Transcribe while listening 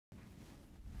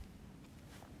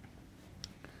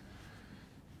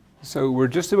So we're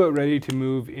just about ready to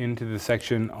move into the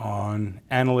section on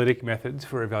analytic methods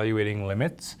for evaluating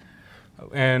limits.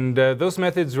 And those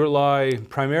methods rely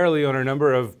primarily on a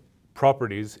number of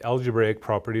properties, algebraic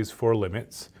properties for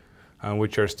limits,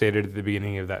 which are stated at the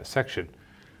beginning of that section.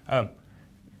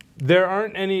 There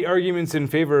aren't any arguments in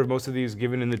favor of most of these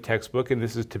given in the textbook, and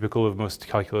this is typical of most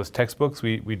calculus textbooks.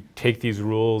 We take these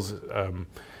rules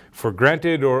for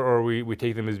granted, or we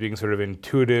take them as being sort of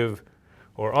intuitive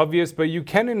or obvious, but you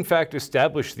can in fact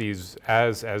establish these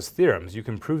as theorems. You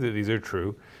can prove that these are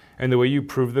true, and the way you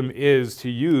prove them is to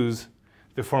use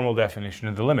the formal definition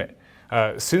of the limit.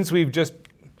 Since we've just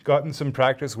gotten some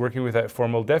practice working with that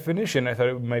formal definition, I thought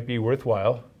it might be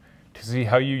worthwhile to see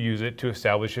how you use it to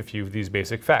establish a few of these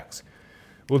basic facts.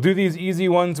 We'll do these easy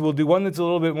ones. We'll do one that's a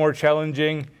little bit more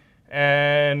challenging,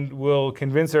 and we'll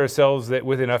convince ourselves that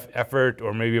with enough effort,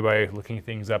 or maybe by looking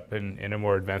things up in a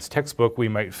more advanced textbook, we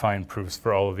might find proofs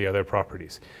for all of the other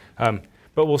properties. But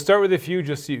we'll start with a few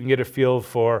just so you can get a feel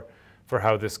for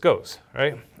how this goes,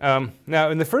 right? Now,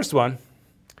 in the first one,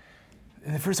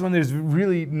 there's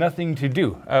really nothing to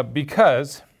do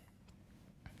because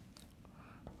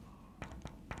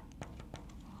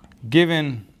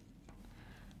given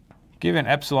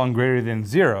epsilon greater than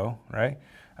 0, right?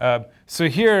 So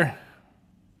here,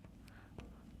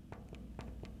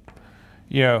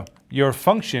 your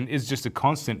function is just a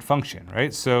constant function,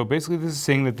 right? So basically this is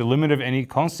saying that the limit of any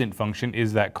constant function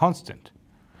is that constant.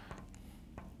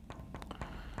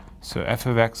 So f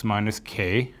of x minus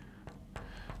k,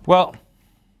 well,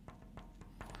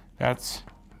 that's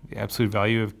the absolute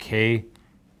value of k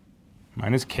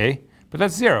minus k, but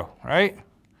that's 0, right?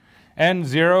 And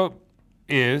 0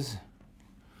 is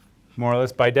more or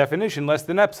less by definition less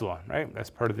than epsilon, right? That's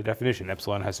part of the definition.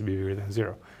 Epsilon has to be bigger than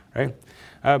 0, right?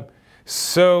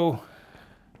 So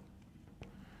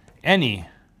any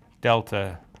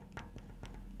delta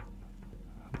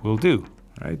will do,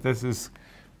 right? This is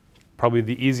probably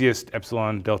the easiest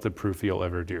epsilon delta proof you'll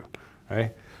ever do,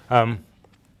 right?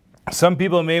 Some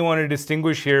people may want to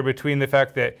distinguish here between the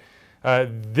fact that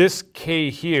this k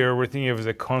here we're thinking of as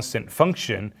a constant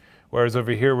function, whereas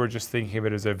over here we're just thinking of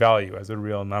it as a value, as a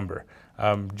real number.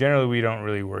 Generally, we don't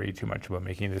really worry too much about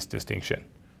making this distinction.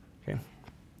 Okay.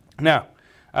 Now,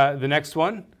 the next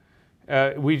one,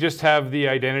 we just have the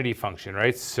identity function,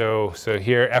 right? So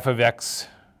here f of x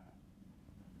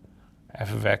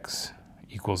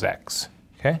equals x,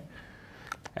 okay?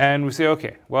 And we say,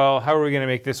 okay, well, how are we going to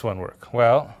make this one work?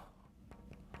 Well,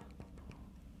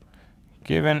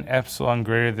 given epsilon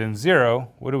greater than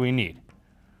 0, what do we need?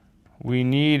 We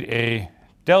need a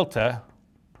delta.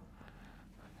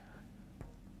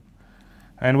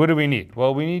 And what do we need?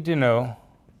 Well, we need to know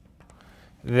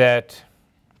that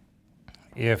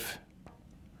if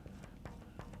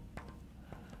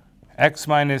x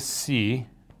minus c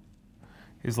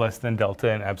is less than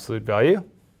delta in absolute value,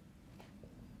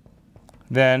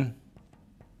 then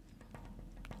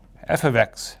f of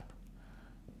x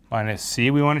minus c,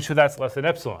 we want to show that's less than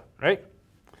epsilon, right?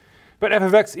 But f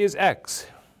of x is x.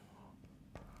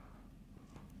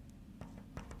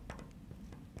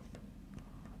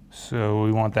 So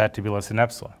we want that to be less than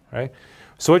epsilon, right?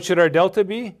 So what should our delta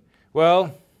be?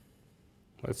 Well,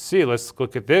 let's see. Let's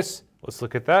look at this. Let's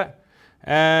look at that.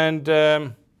 And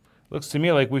looks to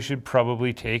me like we should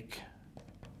probably take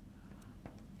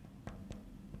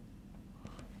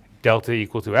delta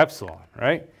equal to epsilon,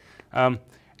 right?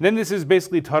 Then this is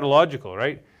basically tautological,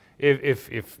 right?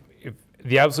 If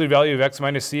the absolute value of x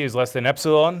minus c is less than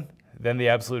epsilon, then the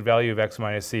absolute value of x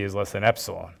minus c is less than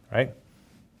epsilon, right?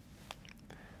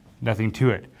 Nothing to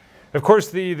it. Of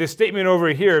course, the statement over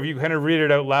here, if you kind of read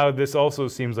it out loud, this also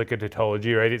seems like a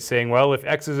tautology, right? It's saying, well, if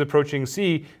x is approaching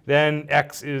c, then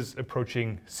x is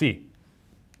approaching c.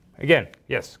 Again,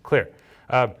 yes, clear.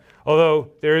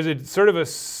 Although there is a sort of a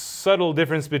subtle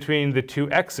difference between the two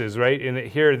x's, right? In that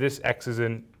here, this x is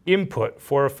an input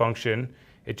for a function.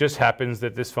 It just happens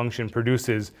that this function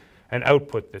produces an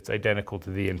output that's identical to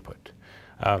the input.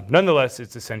 Nonetheless,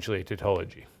 it's essentially a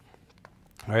tautology.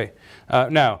 All right.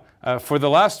 Now, for the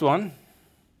last one,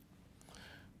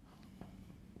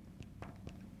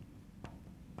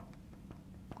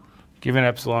 given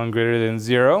epsilon greater than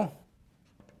 0,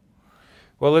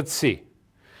 well, let's see.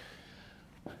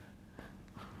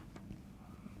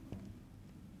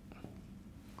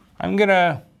 I'm going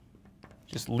to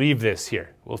just leave this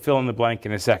here. We'll fill in the blank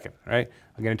in a second, right?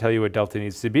 I'm going to tell you what delta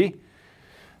needs to be.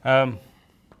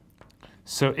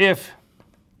 So if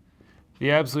the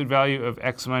absolute value of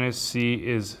x minus c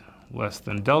is less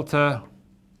than delta,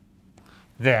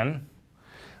 then,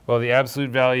 well, the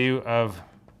absolute value of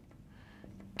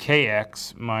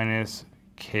kx minus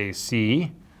kc,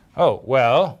 oh,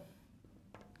 well,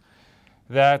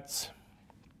 that's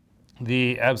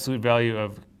the absolute value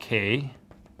of k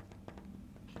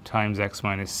times x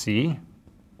minus c.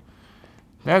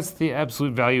 That's the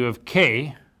absolute value of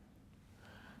k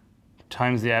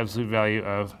times the absolute value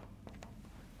of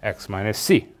x minus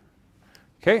c.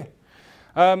 Okay,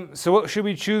 so what should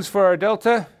we choose for our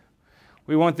delta?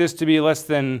 We want this to be less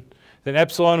than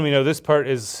epsilon. We know this part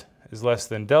is less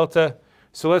than delta.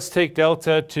 So let's take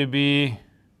delta to be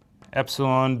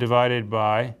epsilon divided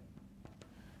by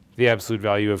the absolute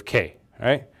value of k,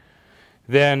 right?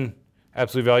 Then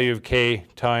absolute value of k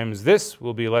times this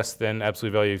will be less than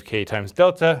absolute value of k times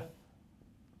delta,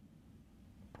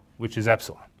 which is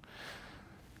epsilon.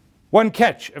 One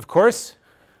catch, of course.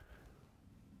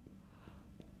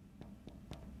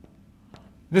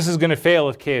 This is going to fail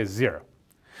if k is 0.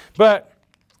 But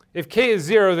if k is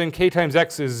 0, then k times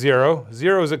x is 0.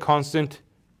 0 is a constant,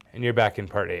 and you're back in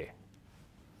part A.